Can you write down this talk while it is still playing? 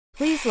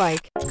Please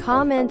like,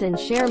 comment and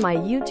share my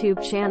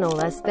YouTube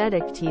channel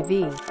Aesthetic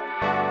TV.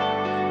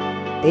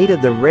 8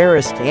 of the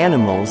rarest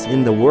animals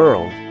in the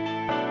world.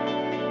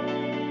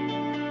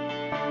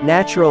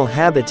 Natural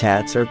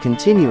habitats are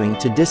continuing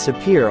to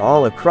disappear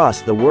all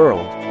across the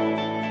world.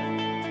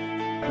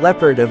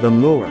 Leopard of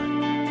Amur.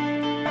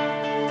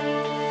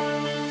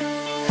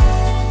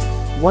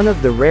 One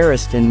of the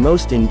rarest and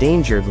most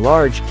endangered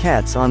large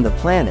cats on the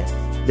planet,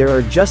 there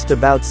are just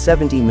about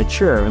 70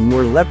 mature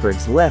Amur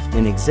leopards left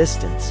in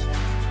existence.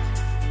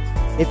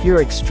 If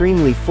you're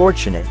extremely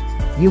fortunate,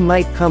 you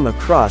might come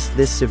across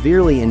this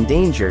severely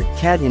endangered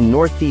cat in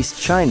northeast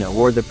China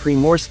or the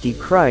Primorsky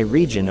Krai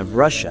region of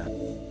Russia.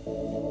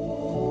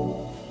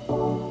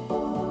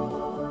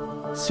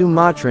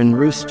 Sumatran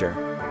rooster.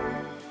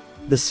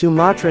 The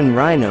Sumatran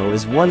rhino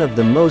is one of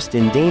the most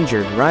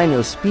endangered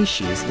rhino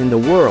species in the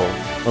world,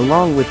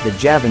 along with the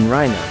Javan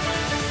rhino.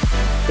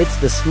 It's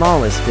the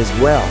smallest as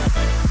well.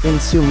 In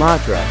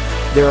Sumatra,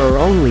 there are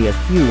only a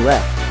few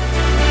left.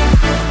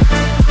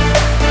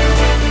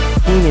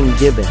 Hainan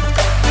gibbon.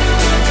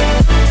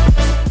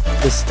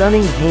 The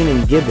stunning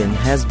Hainan gibbon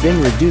has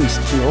been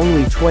reduced to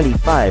only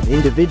 25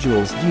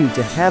 individuals due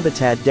to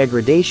habitat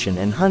degradation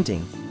and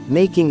hunting,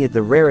 making it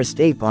the rarest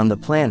ape on the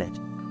planet.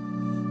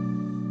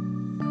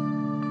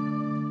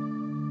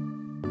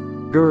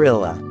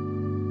 Gorilla.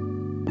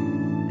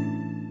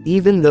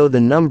 Even though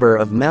the number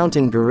of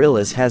mountain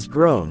gorillas has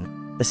grown,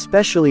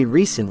 especially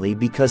recently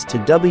because to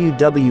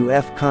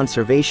WWF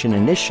conservation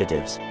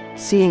initiatives,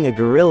 seeing a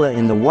gorilla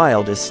in the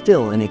wild is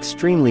still an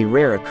extremely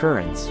rare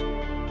occurrence.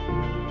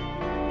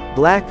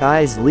 Black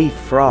eyes leaf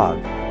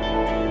frog.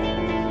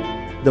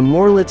 The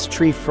Morlet's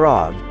tree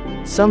frog,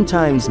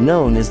 sometimes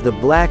known as the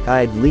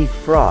black-eyed leaf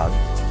frog,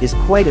 is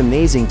quite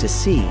amazing to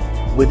see,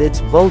 with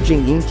its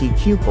bulging inky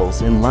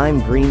pupils and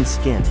lime-green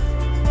skin.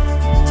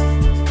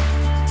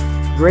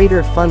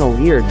 Greater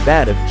funnel-eared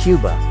bat of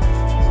Cuba.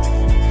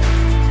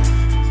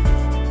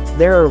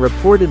 There are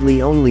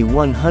reportedly only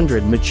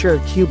 100 mature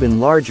Cuban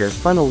larger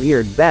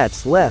funnel-eared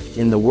bats left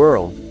in the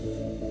world.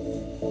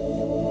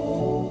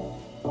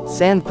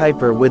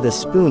 Sandpiper with a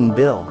spoon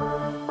bill.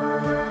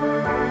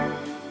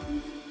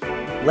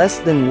 Less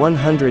than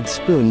 100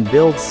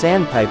 spoon-billed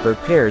sandpiper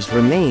pairs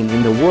remain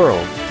in the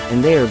world,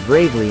 and they are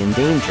gravely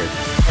endangered.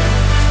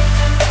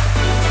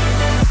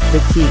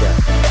 Vaquita.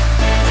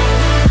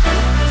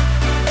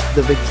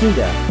 The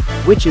vaquita,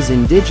 which is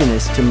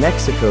indigenous to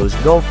Mexico's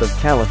Gulf of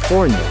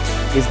California,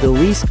 is the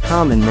least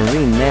common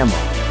marine mammal.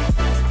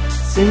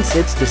 Since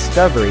its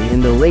discovery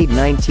in the late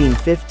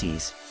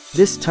 1950s,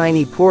 this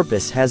tiny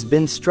porpoise has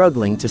been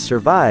struggling to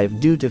survive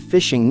due to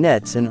fishing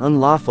nets and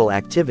unlawful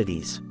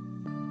activities.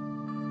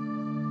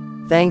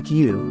 Thank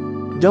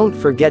you. Don't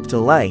forget to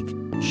like,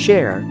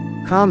 share,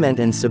 comment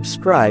and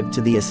subscribe to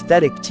the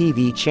Aesthetic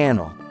TV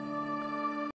channel.